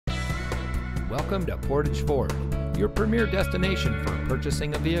Welcome to Portage Ford, your premier destination for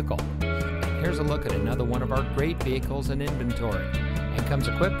purchasing a vehicle. And here's a look at another one of our great vehicles in inventory, and comes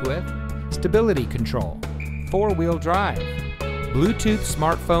equipped with stability control, four-wheel drive, Bluetooth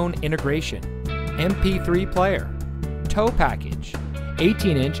smartphone integration, MP3 player, tow package,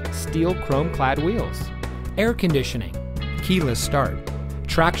 18-inch steel chrome-clad wheels, air conditioning, keyless start,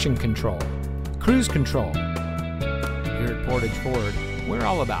 traction control, cruise control. Here at Portage Ford, we're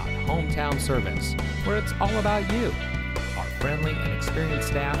all about hometown service, where it's all about you. Our friendly and experienced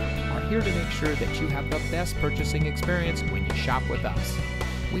staff are here to make sure that you have the best purchasing experience when you shop with us.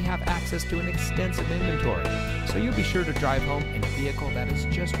 We have access to an extensive inventory, so you'll be sure to drive home in a vehicle that is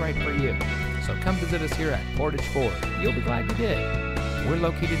just right for you. So come visit us here at Portage Ford. You'll be glad you did. We're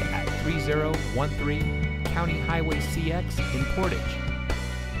located at 3013 County Highway CX in Portage.